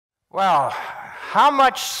Well, how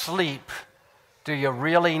much sleep do you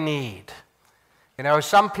really need? You know,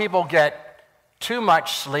 some people get too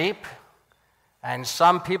much sleep, and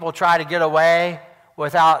some people try to get away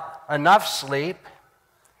without enough sleep,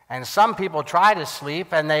 and some people try to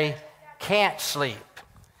sleep and they can't sleep.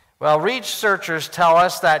 Well, researchers tell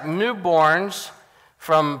us that newborns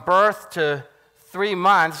from birth to 3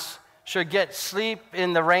 months should get sleep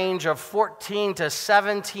in the range of 14 to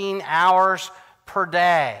 17 hours per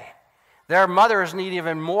day. Their mothers need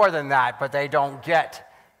even more than that, but they don't get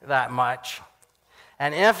that much.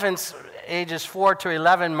 And infants ages 4 to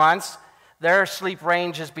 11 months, their sleep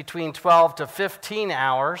range is between 12 to 15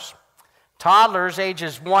 hours. Toddlers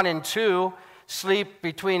ages 1 and 2 sleep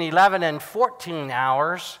between 11 and 14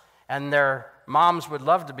 hours, and their moms would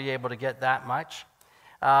love to be able to get that much.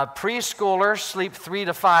 Preschoolers sleep 3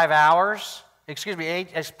 to 5 hours.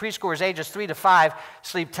 Preschoolers ages 3 to 5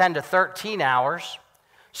 sleep 10 to 13 hours.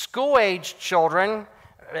 School-age children,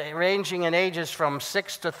 ranging in ages from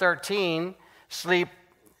 6 to 13, sleep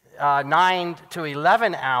 9 to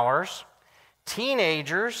 11 hours.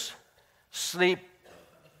 Teenagers sleep,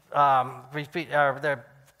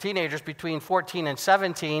 teenagers between 14 and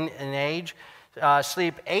 17 in age,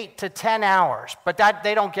 sleep 8 to 10 hours. But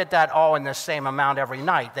they don't get that all in the same amount every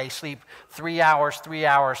night. They sleep 3 hours, 3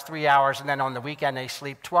 hours, 3 hours, and then on the weekend they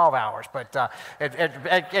sleep 12 hours. But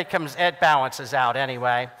it balances out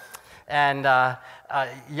anyway. And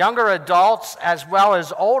younger adults as well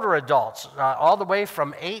as older adults, all the way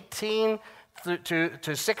from 18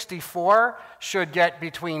 to 64, should get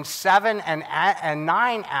between 7 and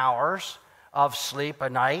 9 hours of sleep a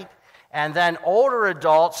night. And then older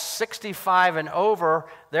adults, 65 and over,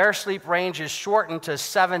 their sleep range is shortened to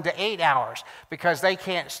 7 to 8 hours because they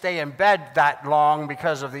can't stay in bed that long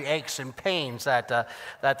because of the aches and pains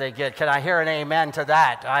that they get. Can I hear an amen to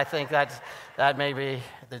that? I think that may be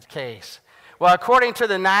the case. Well, according to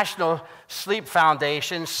the National Sleep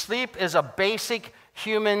Foundation, sleep is a basic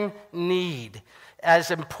human need,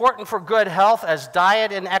 as important for good health as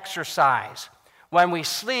diet and exercise. When we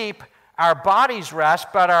sleep, our bodies rest,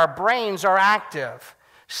 but our brains are active.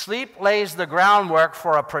 Sleep lays the groundwork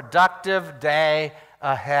for a productive day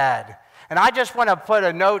ahead. And I just want to put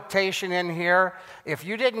a notation in here. If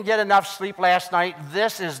you didn't get enough sleep last night,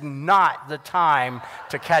 this is not the time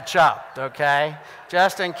to catch up, okay?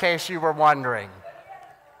 Just in case you were wondering.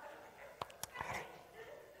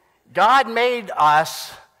 God made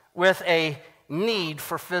us with a need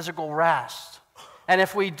for physical rest. And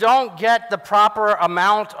if we don't get the proper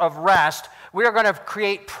amount of rest, we are going to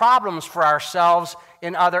create problems for ourselves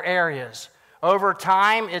in other areas. Over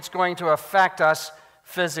time, it's going to affect us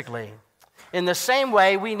physically. In the same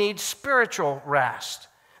way, we need spiritual rest.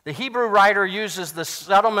 The Hebrew writer uses the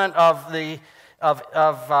settlement of the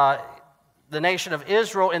nation of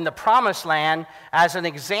Israel in the Promised Land as an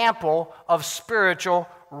example of spiritual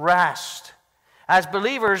rest. As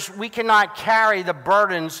believers, we cannot carry the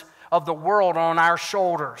burdens of the world on our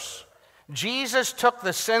shoulders. Jesus took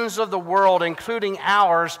the sins of the world, including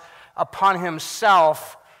ours, upon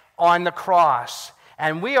himself on the cross.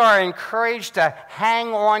 And we are encouraged to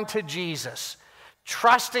hang on to Jesus,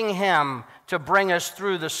 trusting him to bring us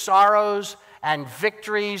through the sorrows and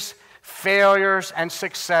victories, failures and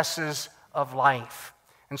successes of life.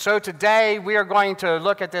 And so today we are going to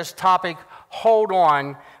look at this topic, hold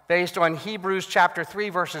on, based on Hebrews chapter 3,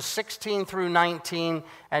 verses 16 through 19,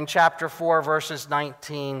 and chapter 4, verses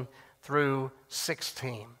 19 through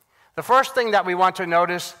 16. The first thing that we want to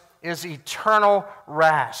notice is eternal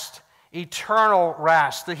rest. Eternal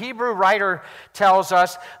rest. The Hebrew writer tells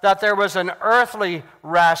us that there was an earthly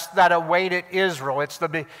rest that awaited Israel. It's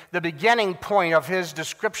the beginning point of his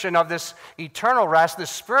description of this eternal rest,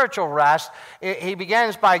 this spiritual rest. He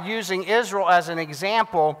begins by using Israel as an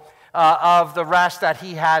example of the rest that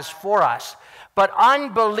he has for us. But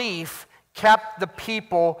unbelief kept the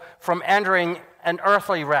people from entering an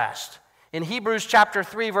earthly rest. In Hebrews chapter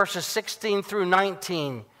 3, verses 16 through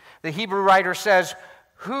 19, the Hebrew writer says,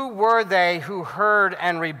 "Who were they who heard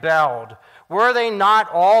and rebelled? Were they not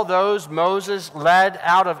all those Moses led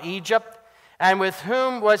out of Egypt? And with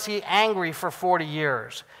whom was he angry for 40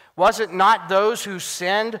 years? Was it not those who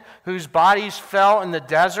sinned, whose bodies fell in the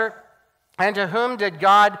desert? And to whom did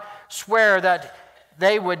God swear that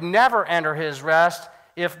they would never enter his rest,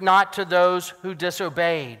 if not to those who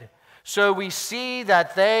disobeyed? So we see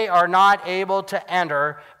that they are not able to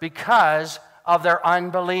enter because of their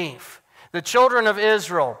unbelief." The children of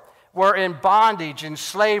Israel were in bondage and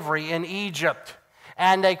slavery in Egypt.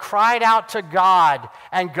 and they cried out to God,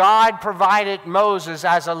 and God provided Moses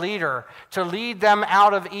as a leader to lead them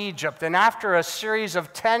out of Egypt. And after a series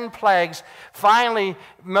of 10 plagues, finally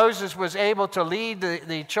Moses was able to lead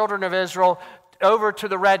the children of Israel over to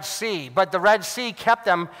the Red Sea. But the Red Sea kept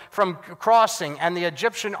them from crossing, and the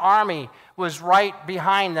Egyptian army was right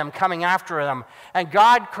behind them, coming after them. And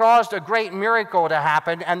God caused a great miracle to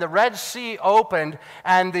happen, and the Red Sea opened,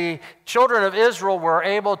 and the children of Israel were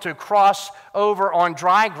able to cross over on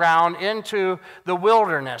dry ground into the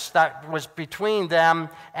wilderness that was between them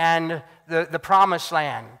and the Promised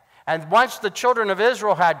Land. And once the children of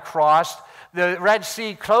Israel had crossed, the Red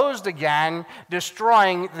Sea closed again,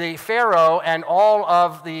 destroying the Pharaoh and all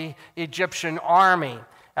of the Egyptian army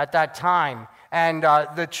at that time. And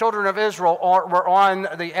the children of Israel were on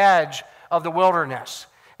the edge of the wilderness.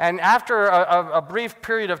 And after a brief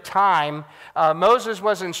period of time, Moses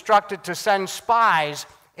was instructed to send spies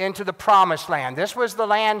into the Promised Land. This was the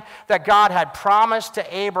land that God had promised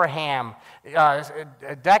to Abraham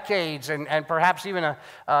decades and perhaps even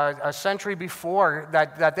a century before,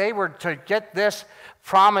 that they were to get this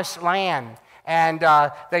Promised Land. And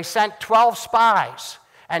they sent 12 spies.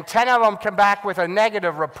 And 10 of them come back with a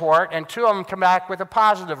negative report, and 2 of them come back with a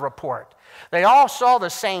positive report. They all saw the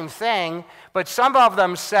same thing, but some of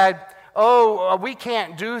them said, "Oh, we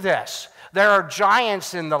can't do this. There are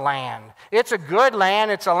giants in the land. It's a good land.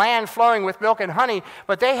 It's a land flowing with milk and honey,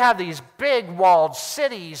 but they have these big walled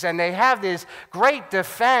cities, and they have this great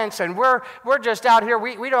defense, and we're just out here.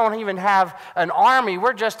 We don't even have an army.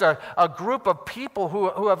 We're just a group of people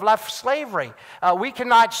who have left slavery. We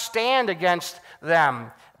cannot stand against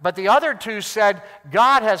them." But the other 2 said,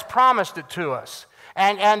 "God has promised it to us.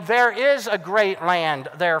 And there is a great land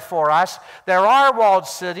there for us. There are walled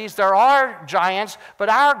cities, there are giants, but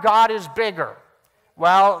our God is bigger."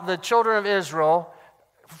 Well, the children of Israel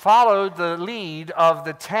followed the lead of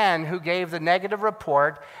the 10 who gave the negative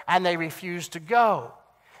report, and they refused to go.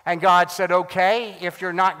 And God said, "Okay, if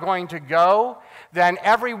you're not going to go, then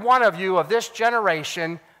every one of you of this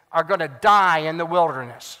generation are going to die in the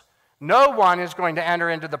wilderness. No one is going to enter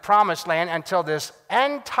into the Promised Land until this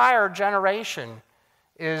entire generation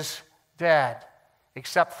is dead,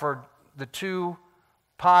 except for the 2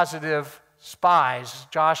 positive spies,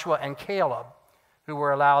 Joshua and Caleb, who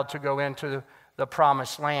were allowed to go into the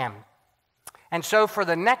Promised Land." And so for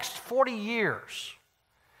the next 40 years,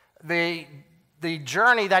 the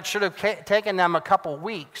journey that should have taken them a couple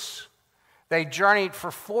weeks, they journeyed for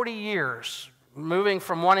 40 years, moving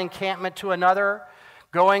from one encampment to another,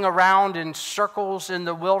 going around in circles in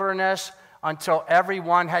the wilderness until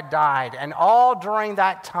everyone had died. And all during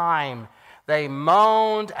that time, they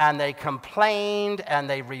moaned and they complained and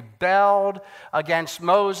they rebelled against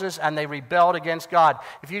Moses and they rebelled against God.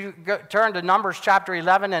 If you turn to Numbers chapter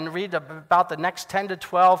 11 and read about the next 10 to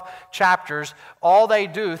 12 chapters, all they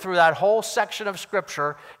do through that whole section of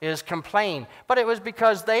Scripture is complain. But it was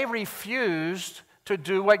because they refused to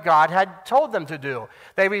do what God had told them to do.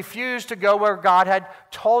 They refused to go where God had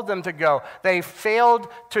told them to go. They failed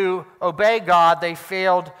to obey God. They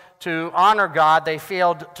failed to honor God. They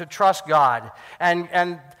failed to trust God.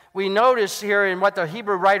 And we notice here in what the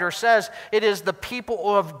Hebrew writer says, it is the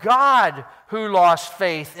people of God who lost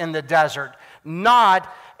faith in the desert, not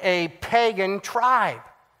a pagan tribe.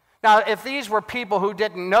 Now, if these were people who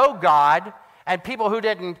didn't know God, and people who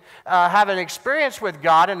didn't have an experience with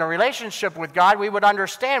God and a relationship with God, we would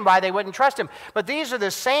understand why they wouldn't trust Him. But these are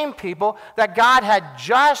the same people that God had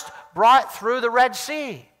just brought through the Red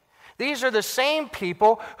Sea. These are the same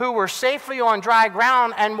people who were safely on dry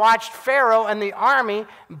ground and watched Pharaoh and the army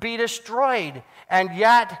be destroyed, and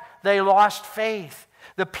yet they lost faith.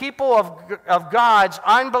 The people of God's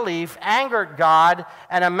unbelief angered God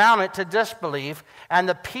and amounted to disbelief, and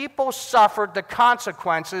the people suffered the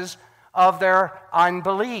consequences of their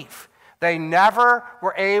unbelief. They never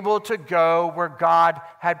were able to go where God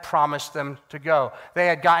had promised them to go. They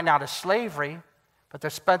had gotten out of slavery, but they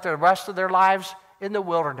spent the rest of their lives in the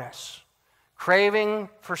wilderness, craving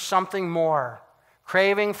for something more,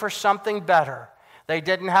 craving for something better. They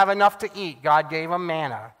didn't have enough to eat. God gave them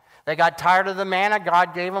manna. They got tired of the manna.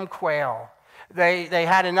 God gave them quail. They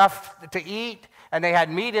had enough to eat, and they had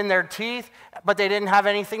meat in their teeth, but they didn't have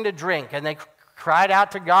anything to drink, and they cried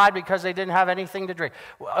out to God because they didn't have anything to drink.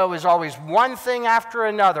 It was always one thing after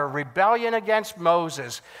another, rebellion against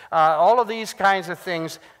Moses, all of these kinds of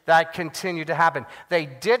things that continue to happen. They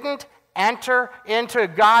didn't enter into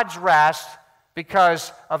God's rest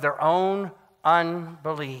because of their own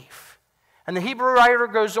unbelief. And the Hebrew writer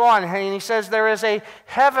goes on and he says there is a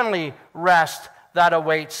heavenly rest that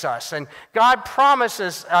awaits us. And God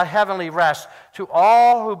promises a heavenly rest to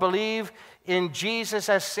all who believe in Jesus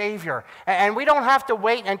as Savior. And we don't have to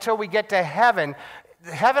wait until we get to heaven.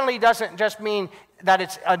 Heavenly doesn't just mean that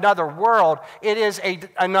it's another world. It is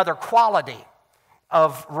another quality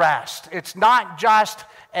of rest. It's not just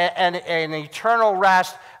an eternal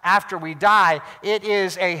rest after we die. It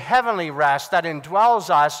is a heavenly rest that indwells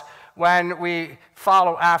us when we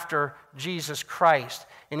follow after Jesus Christ.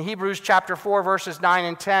 In Hebrews chapter 4, verses 9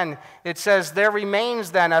 and 10, it says, "There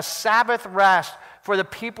remains then a Sabbath rest for the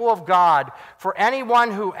people of God. For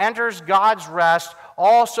anyone who enters God's rest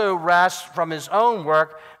also rests from his own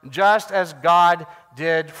work, just as God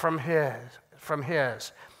did from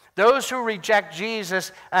his." Those who reject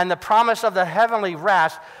Jesus and the promise of the heavenly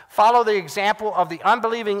rest follow the example of the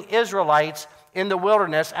unbelieving Israelites in the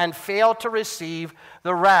wilderness and fail to receive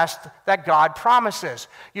the rest that God promises.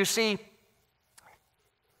 You see,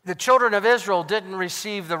 the children of Israel didn't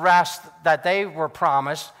receive the rest that they were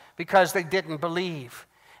promised because they didn't believe.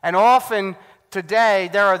 And often today,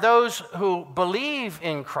 there are those who believe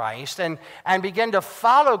in Christ and begin to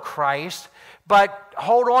follow Christ, but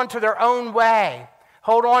hold on to their own way,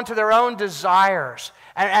 hold on to their own desires,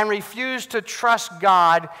 and refuse to trust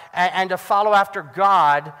God and to follow after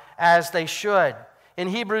God as they should. In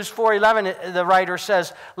Hebrews 4:11, the writer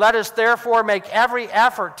says, "Let us therefore make every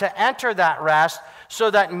effort to enter that rest, so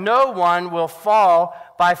that no one will fall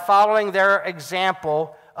by following their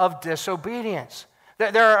example of disobedience."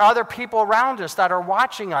 There are other people around us that are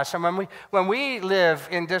watching us, and when we live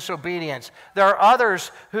in disobedience, there are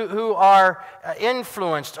others who are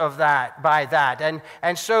influenced by that,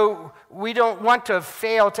 and so we don't want to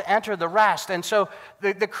fail to enter the rest. And so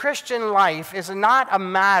the Christian life is not a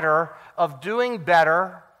matter of doing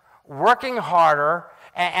better, working harder,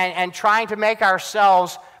 and trying to make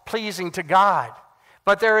ourselves pleasing to God.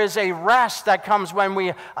 But there is a rest that comes when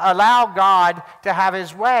we allow God to have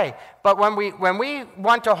his way. But when we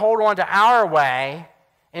want to hold on to our way,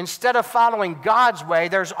 instead of following God's way,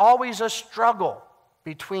 there's always a struggle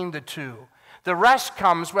between the two. The rest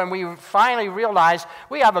comes when we finally realize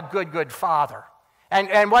we have a good Father.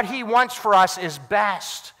 And what he wants for us is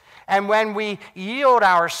best. And when we yield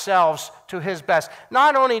ourselves to his best,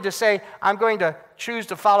 not only to say, I'm going to choose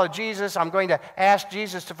to follow Jesus, I'm going to ask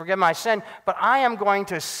Jesus to forgive my sin, but I am going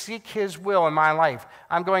to seek his will in my life.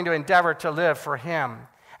 I'm going to endeavor to live for him.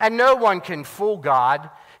 And no one can fool God.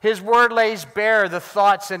 His word lays bare the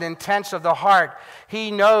thoughts and intents of the heart. He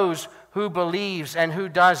knows who believes and who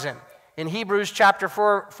doesn't. In Hebrews chapter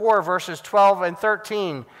 4 verses 12 and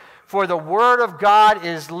 13, "For the word of God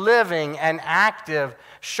is living and active,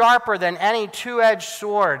 sharper than any two-edged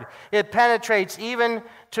sword. It penetrates even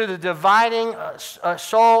to the dividing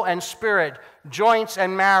soul and spirit, joints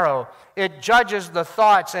and marrow. It judges the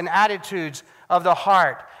thoughts and attitudes of the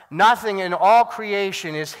heart. Nothing in all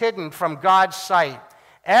creation is hidden from God's sight.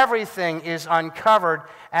 Everything is uncovered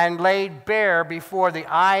and laid bare before the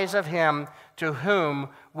eyes of him to whom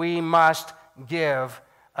we must give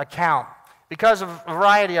account." Because of a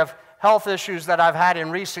variety of health issues that I've had in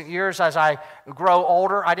recent years as I grow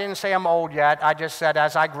older. I didn't say I'm old yet. I just said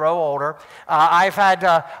as I grow older. I've had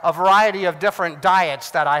a variety of different diets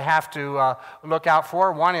that I have to look out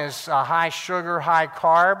for. One is high sugar, high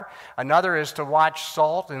carb. Another is to watch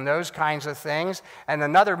salt and those kinds of things. And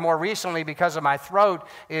another, more recently, because of my throat,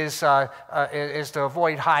 is to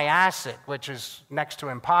avoid high acid, which is next to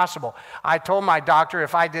impossible. I told my doctor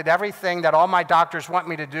if I did everything that all my doctors want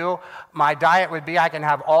me to do, my diet would be I can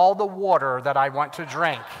have all the water that I want to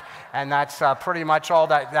drink. And that's pretty much all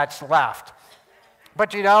that's left.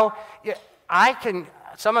 But you know,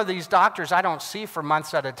 some of these doctors I don't see for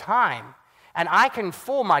months at a time. And I can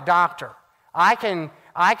fool my doctor. I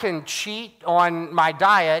can cheat on my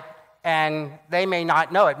diet and they may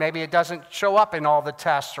not know it. Maybe it doesn't show up in all the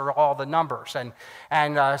tests or all the numbers.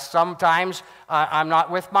 And sometimes I'm not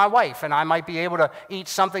with my wife and I might be able to eat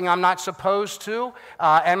something I'm not supposed to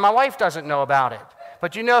and my wife doesn't know about it.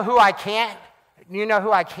 But you know who I can't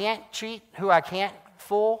cheat, who I can't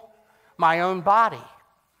fool? My own body.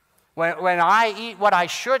 When I eat what I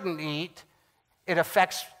shouldn't eat, it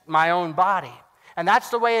affects my own body. And that's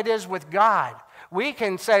the way it is with God. We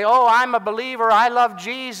can say, oh, I'm a believer, I love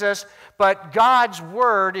Jesus, but God's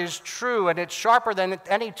word is true and it's sharper than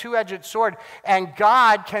any two-edged sword, and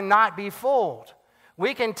God cannot be fooled.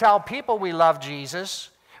 We can tell people we love Jesus.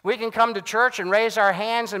 We can come to church and raise our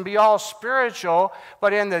hands and be all spiritual,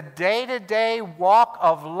 but in the day-to-day walk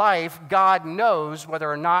of life, God knows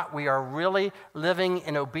whether or not we are really living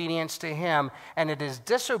in obedience to him, and it is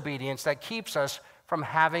disobedience that keeps us from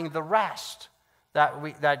having the rest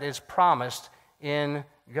that is promised in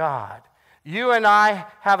God. You and I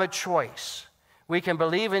have a choice. We can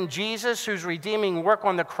believe in Jesus, whose redeeming work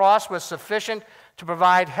on the cross was sufficient to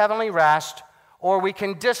provide heavenly rest, or we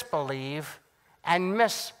can disbelieve and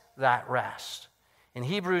miss that rest. In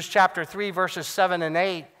Hebrews chapter 3, verses 7 and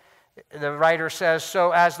 8, the writer says,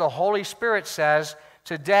 "So as the Holy Spirit says,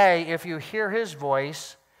 today, if you hear his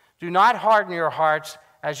voice, do not harden your hearts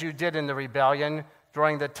as you did in the rebellion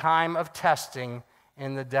during the time of testing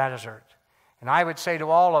in the desert." And I would say to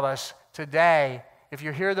all of us today, if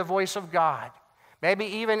you hear the voice of God, maybe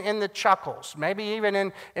even in the chuckles, maybe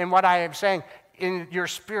even in what I am saying, in your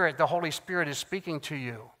spirit, the Holy Spirit is speaking to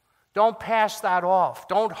you. Don't pass that off.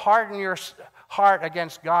 Don't harden your heart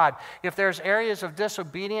against God. If there's areas of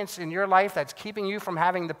disobedience in your life that's keeping you from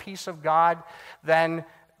having the peace of God, then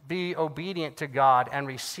be obedient to God and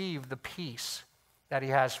receive the peace that he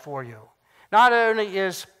has for you. Not only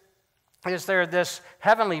is there this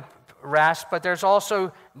heavenly rest, but there's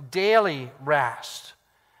also daily rest.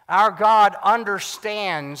 Our God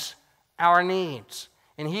understands our needs.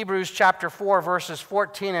 In Hebrews chapter 4, verses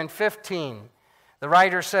 14 and 15, the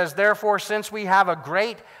writer says, "Therefore, since we have a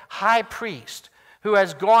great high priest who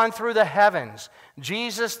has gone through the heavens,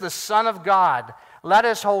 Jesus, the Son of God, let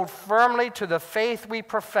us hold firmly to the faith we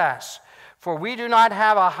profess. For we do not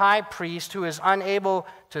have a high priest who is unable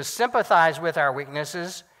to sympathize with our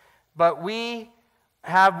weaknesses, but we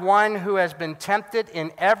have one who has been tempted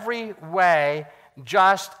in every way,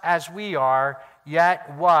 just as we are,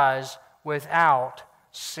 yet was without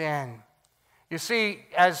sin." You see,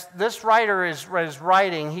 as this writer is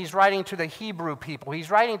writing, he's writing to the Hebrew people. He's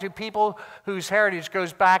writing to people whose heritage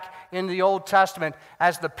goes back in the Old Testament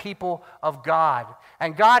as the people of God.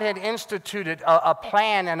 And God had instituted a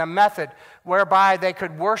plan and a method whereby they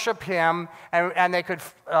could worship him and they could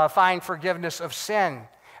find forgiveness of sin.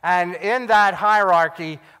 And in that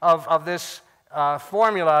hierarchy of this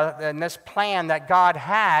formula and this plan that God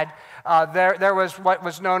had, there was what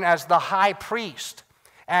was known as the high priest.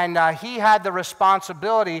 And he had the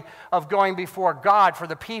responsibility of going before God for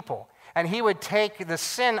the people. And he would take the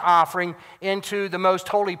sin offering into the most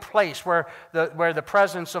holy place where the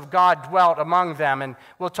presence of God dwelt among them. And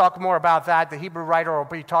we'll talk more about that. The Hebrew writer will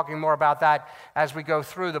be talking more about that as we go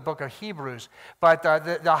through the book of Hebrews. But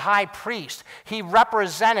the high priest, he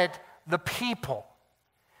represented the people.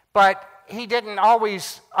 But he didn't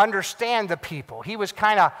always understand the people. He was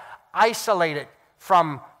kind of isolated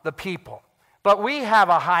from the people. But we have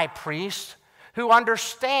a high priest who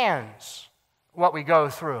understands what we go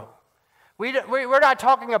through. We're not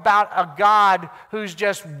talking about a God who's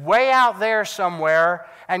just way out there somewhere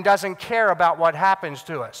and doesn't care about what happens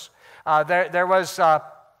to us. There was,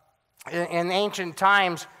 in ancient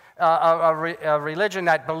times, a religion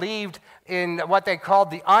that believed in what they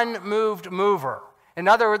called the unmoved mover. In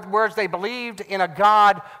other words, they believed in a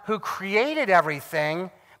God who created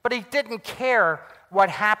everything, but he didn't care what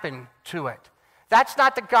happened to it. That's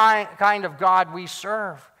not the kind of God we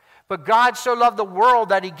serve. But God so loved the world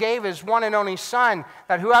that he gave his one and only Son,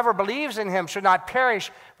 that whoever believes in him should not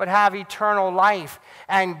perish, but have eternal life.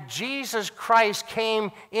 And Jesus Christ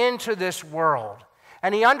came into this world.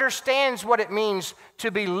 And he understands what it means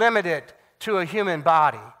to be limited to a human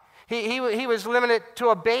body. He was limited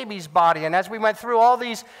to a baby's body. And as we went through all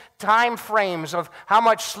these time frames of how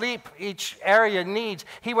much sleep each area needs,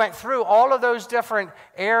 he went through all of those different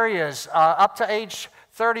areas up to age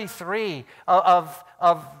 33 of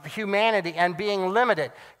humanity and being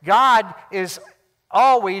limited. God is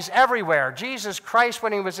always everywhere. Jesus Christ,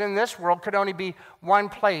 when he was in this world, could only be one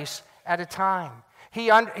place at a time. He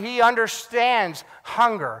understands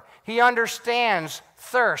hunger. He understands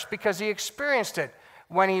thirst because he experienced it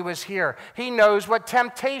when he was here. He knows what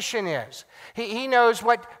temptation is. He knows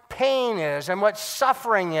what pain is and what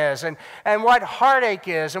suffering is and what heartache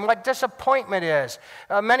is and what disappointment is.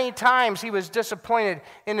 Many times he was disappointed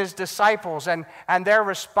in his disciples and their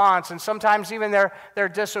response, and sometimes even their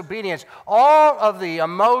disobedience. All of the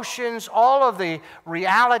emotions, all of the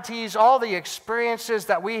realities, all the experiences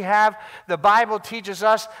that we have, the Bible teaches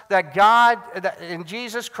us that God, in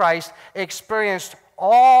Jesus Christ, experienced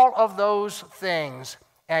all of those things,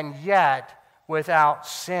 and yet without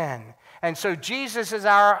sin. And so Jesus is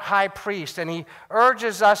our high priest, and he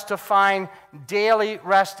urges us to find daily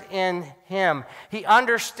rest in him. He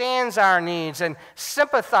understands our needs and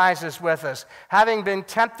sympathizes with us, having been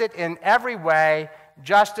tempted in every way,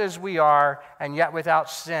 just as we are, and yet without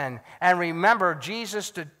sin. And remember,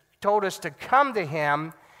 Jesus told us to come to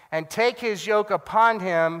him and take his yoke upon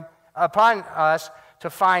us to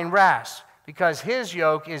find rest, because his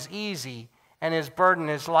yoke is easy and his burden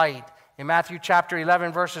is light. In Matthew chapter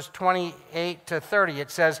 11, verses 28 to 30,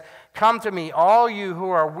 it says, "Come to me, all you who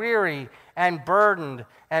are weary and burdened,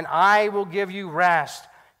 and I will give you rest.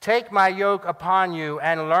 Take my yoke upon you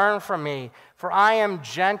and learn from me, for I am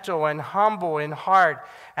gentle and humble in heart,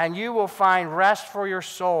 and you will find rest for your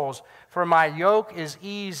souls. For my yoke is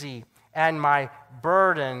easy and my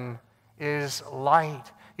burden is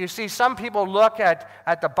light. You see, some people look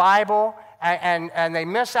at the Bible and they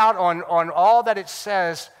miss out on all that it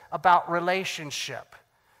says about relationship.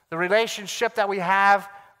 The relationship that we have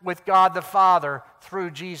with God the Father through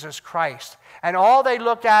Jesus Christ. And all they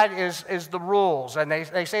look at is the rules. And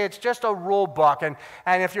they say it's just a rule book. And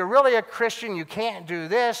if you're really a Christian, you can't do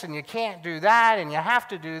this and you can't do that and you have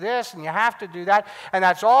to do this and you have to do that. And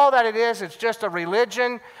that's all that it is. It's just a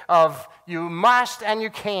religion of you must and you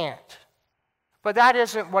can't. But that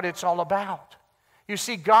isn't what it's all about. You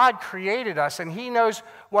see, God created us and He knows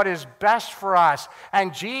what is best for us.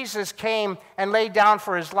 And Jesus came and laid down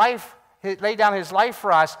His life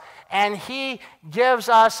for us, and He gives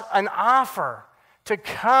us an offer to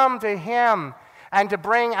come to Him and to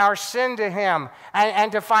bring our sin to Him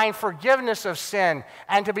and to find forgiveness of sin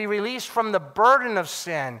and to be released from the burden of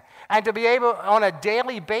sin and to be able on a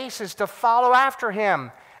daily basis to follow after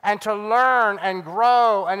Him and to learn and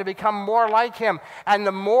grow and to become more like Him. And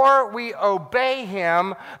the more we obey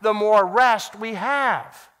Him, the more rest we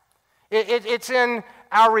have. It's in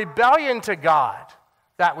our rebellion to God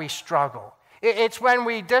that we struggle. It's when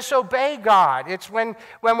we disobey God. It's when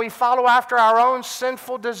we follow after our own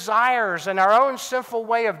sinful desires and our own sinful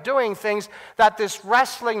way of doing things that this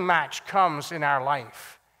wrestling match comes in our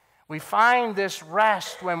life. We find this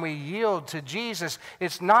rest when we yield to Jesus.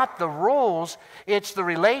 It's not the rules, it's the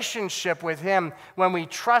relationship with Him. When we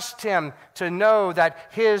trust Him to know that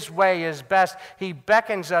His way is best, He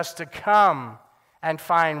beckons us to come and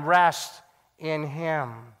find rest in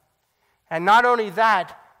Him. And not only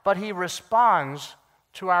that, but He responds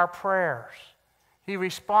to our prayers. He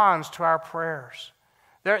responds to our prayers.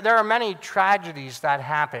 There are many tragedies that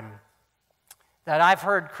happen that I've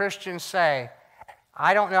heard Christians say,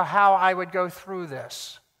 I don't know how I would go through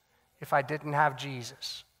this if I didn't have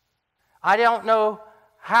Jesus. I don't know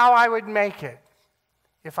how I would make it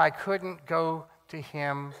if I couldn't go to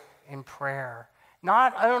Him in prayer.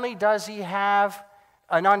 Not only does He have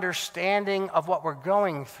an understanding of what we're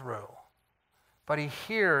going through, but He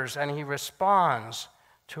hears and He responds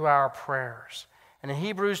to our prayers. And in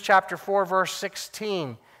Hebrews chapter 4, verse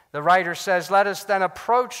 16, the writer says, let us then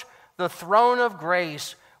approach the throne of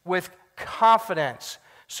grace with confidence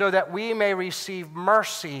so that we may receive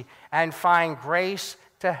mercy and find grace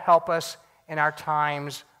to help us in our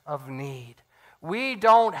times of need. We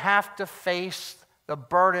don't have to face the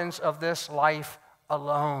burdens of this life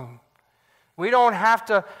alone. We don't have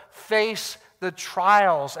to face the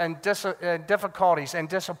trials and difficulties and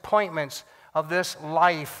disappointments of this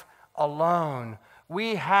life alone.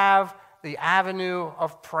 We have the avenue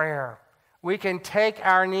of prayer. We can take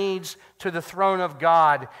our needs to the throne of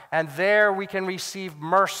God, and there we can receive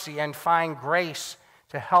mercy and find grace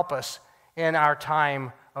to help us in our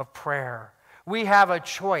time of prayer. We have a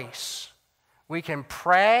choice. We can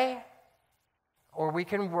pray or we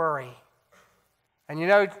can worry. And you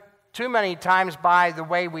know, too many times by the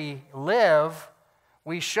way we live,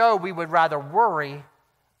 we show we would rather worry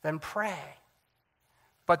than pray.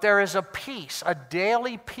 But there is a peace, a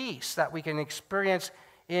daily peace that we can experience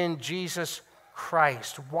in Jesus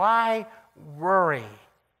Christ. Why worry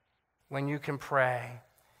when you can pray?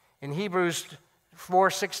 In Hebrews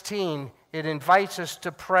 4:16, it invites us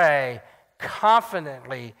to pray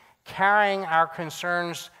confidently, carrying our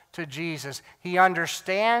concerns to Jesus. He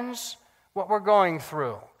understands what we're going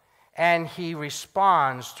through, and He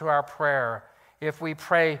responds to our prayer. If we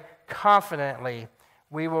pray confidently,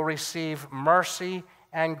 we will receive mercy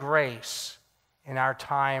and grace in our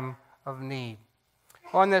time of need.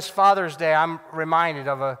 On this Father's Day, I'm reminded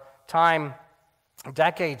of a time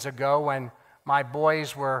decades ago when my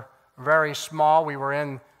boys were very small. We were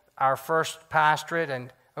in our first pastorate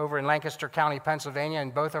and over in Lancaster County, Pennsylvania,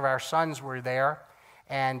 and both of our sons were there.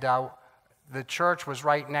 And the church was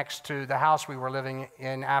right next to the house we were living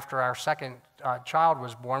in after our second child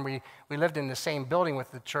was born. We lived in the same building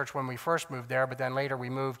with the church when we first moved there, but then later we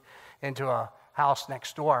moved into a house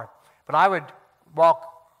next door. But I would walk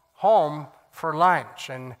home for lunch,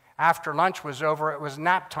 and after lunch was over, it was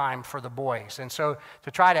nap time for the boys. And so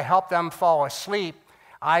to try to help them fall asleep,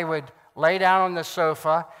 I would lay down on the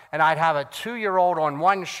sofa, and I'd have a 2-year-old on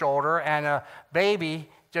one shoulder and a baby,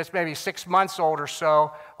 just maybe 6 months old or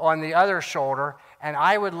so, on the other shoulder, and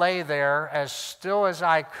I would lay there as still as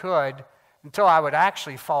I could until I would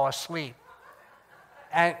actually fall asleep.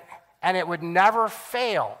 And it would never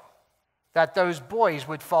fail that those boys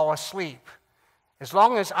would fall asleep. As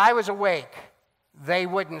long as I was awake, they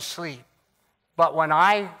wouldn't sleep. But when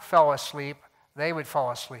I fell asleep, they would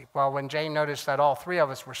fall asleep. Well, when Jane noticed that all three of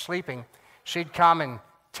us were sleeping, she'd come and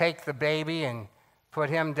take the baby and put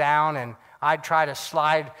him down, and I'd try to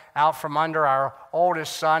slide out from under our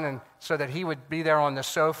oldest son and so that he would be there on the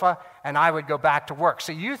sofa, and I would go back to work.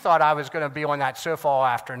 See, you thought I was going to be on that sofa all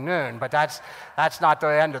afternoon, but that's not the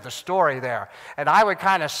end of the story there. And I would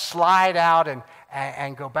kind of slide out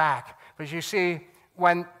and go back. But you see,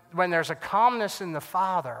 when there's a calmness in the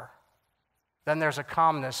father, then there's a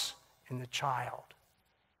calmness in the child.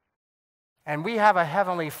 And we have a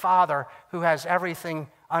heavenly Father who has everything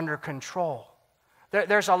under control.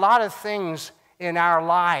 There's a lot of things in our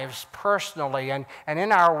lives personally and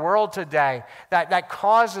in our world today that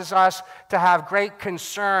causes us to have great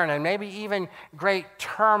concern and maybe even great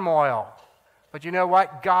turmoil. But you know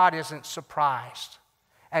what? God isn't surprised.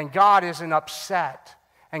 And God isn't upset.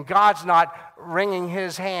 And God's not wringing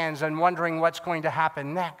his hands and wondering what's going to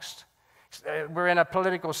happen next. We're in a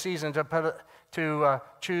political season to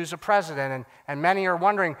choose a president, and many are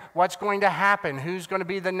wondering what's going to happen, who's going to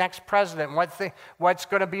be the next president, what's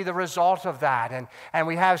going to be the result of that. And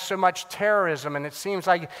we have so much terrorism, and it seems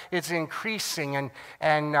like it's increasing,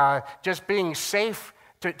 and just being safe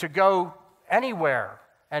to go anywhere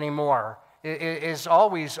anymore is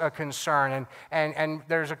always a concern, and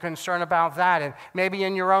there's a concern about that. And maybe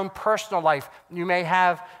in your own personal life, you may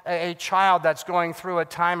have a child that's going through a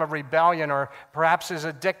time of rebellion, or perhaps is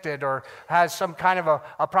addicted, or has some kind of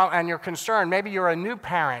a problem, and you're concerned. Maybe you're a new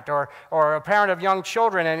parent, or a parent of young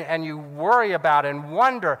children, and you worry about it and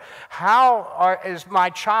wonder, is my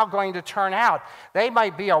child going to turn out? They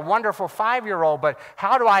might be a wonderful 5-year-old, but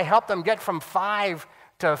how do I help them get from 5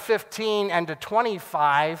 to 15 and to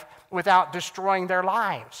 25 without destroying their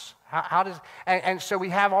lives? And so we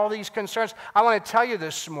have all these concerns. I want to tell you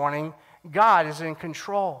this morning, God is in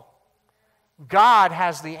control. God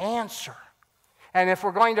has the answer. And if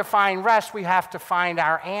we're going to find rest, we have to find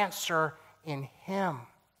our answer in him.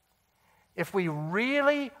 If we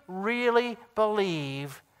really, really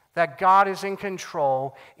believe that God is in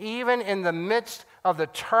control, even in the midst of the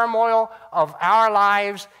turmoil of our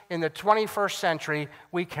lives in the 21st century,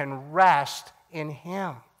 we can rest in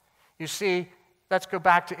him. You see, let's go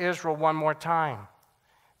back to Israel one more time.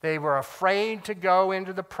 They were afraid to go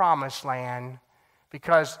into the promised land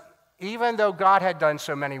because even though God had done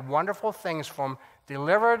so many wonderful things for them,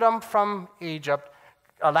 delivered them from Egypt,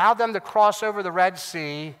 allowed them to cross over the Red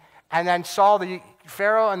Sea, and then saw the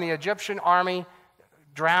Pharaoh and the Egyptian army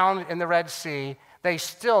drowned in the Red Sea, they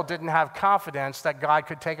still didn't have confidence that God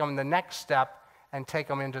could take them the next step and take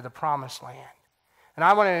them into the promised land. And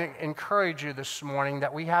I want to encourage you this morning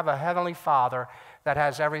that we have a heavenly Father that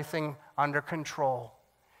has everything under control.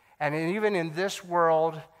 And even in this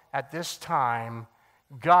world, at this time,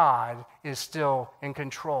 God is still in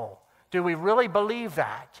control. Do we really believe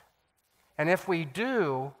that? And if we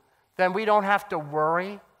do, then we don't have to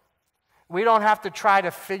worry. We don't have to try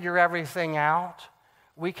to figure everything out.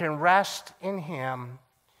 We can rest in him,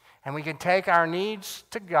 and we can take our needs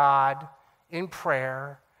to God in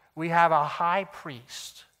prayer. We have a high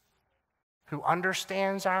priest who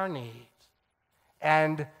understands our needs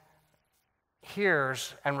and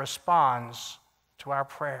hears and responds to our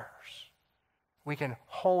prayers. We can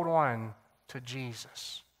hold on to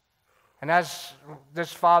Jesus. And as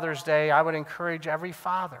this Father's Day, I would encourage every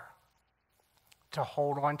father to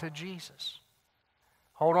hold on to Jesus.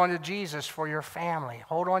 Hold on to Jesus for your family.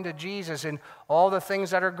 Hold on to Jesus in all the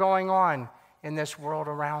things that are going on in this world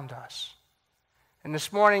around us. And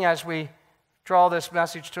this morning, as we draw this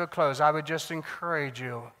message to a close, I would just encourage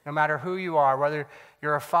you, no matter who you are, whether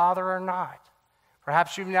you're a father or not,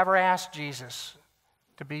 perhaps you've never asked Jesus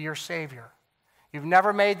to be your Savior. You've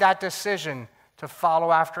never made that decision to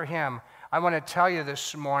follow after him. I want to tell you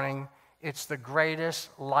this morning, it's the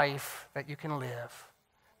greatest life that you can live,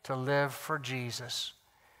 to live for Jesus,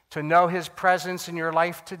 to know his presence in your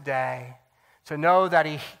life today, to know that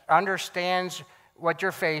he understands what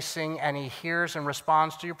you're facing and he hears and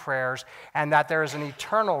responds to your prayers, and that there is an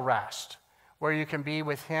eternal rest where you can be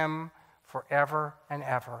with him forever and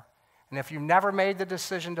ever. And if you've never made the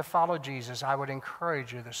decision to follow Jesus, I would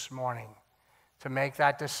encourage you this morning to make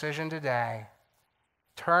that decision today.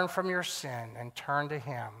 Turn from your sin and turn to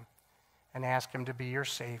him and ask him to be your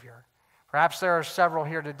Savior. Perhaps there are several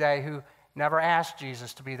here today who never asked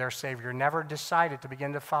Jesus to be their Savior, never decided to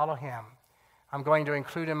begin to follow him. I'm going to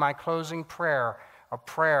include in my closing prayer a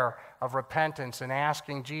prayer of repentance and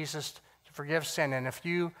asking Jesus to forgive sin. And if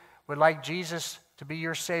you would like Jesus to be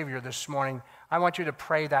your Savior this morning, I want you to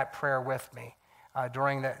pray that prayer with me.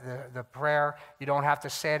 during the prayer. You don't have to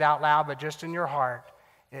say it out loud, but just in your heart.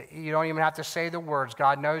 You don't even have to say the words.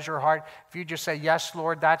 God knows your heart. If you just say, yes,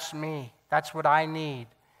 Lord, that's me. That's what I need.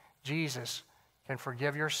 Jesus can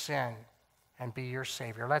forgive your sin and be your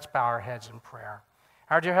Savior. Let's bow our heads in prayer.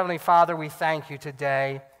 Our dear Heavenly Father, we thank you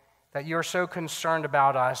today that you're so concerned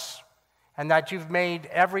about us and that you've made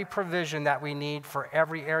every provision that we need for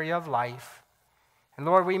every area of life. And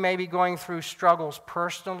Lord, we may be going through struggles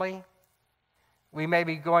personally. We may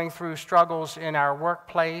be going through struggles in our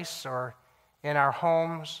workplace or in our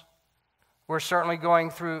homes. We're certainly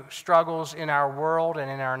going through struggles in our world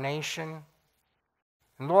and in our nation.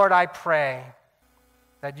 And Lord, I pray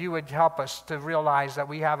that you would help us to realize that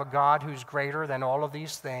we have a God who's greater than all of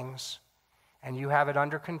these things, and you have it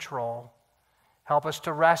under control. Help us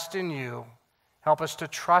to rest in you. Help us to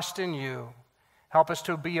trust in you. Help us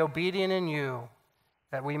to be obedient in you,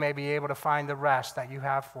 that we may be able to find the rest that you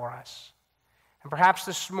have for us. And perhaps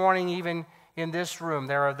this morning, even in this room,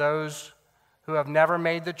 there are those who have never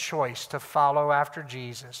made the choice to follow after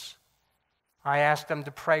Jesus. I ask them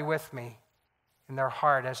to pray with me in their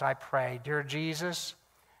heart as I pray. Dear Jesus,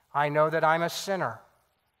 I know that I'm a sinner.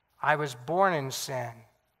 I was born in sin.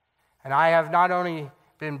 And I have not only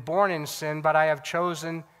been born in sin, but I have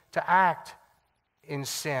chosen to act in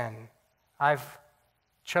sin. I've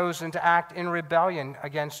chosen to act in rebellion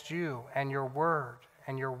against you and your word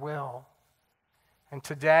and your will. And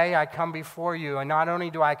today I come before you, and not only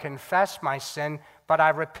do I confess my sin, but I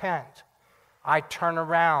repent. I turn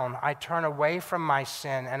around, I turn away from my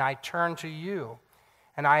sin, and I turn to you.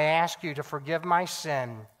 And I ask you to forgive my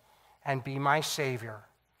sin and be my Savior.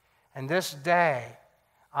 And this day,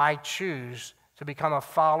 I choose to become a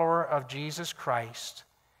follower of Jesus Christ.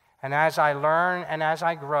 And as I learn and as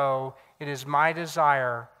I grow, it is my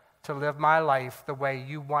desire to live my life the way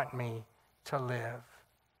you want me to live.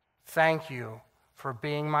 Thank you for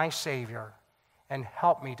being my Savior, and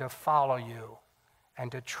help me to follow you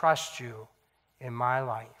and to trust you in my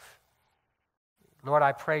life. Lord,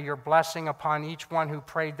 I pray your blessing upon each one who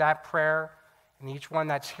prayed that prayer and each one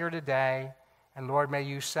that's here today. And Lord, may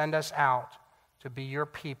you send us out to be your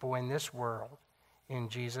people in this world. In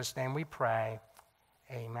Jesus' name we pray.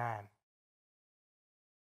 Amen.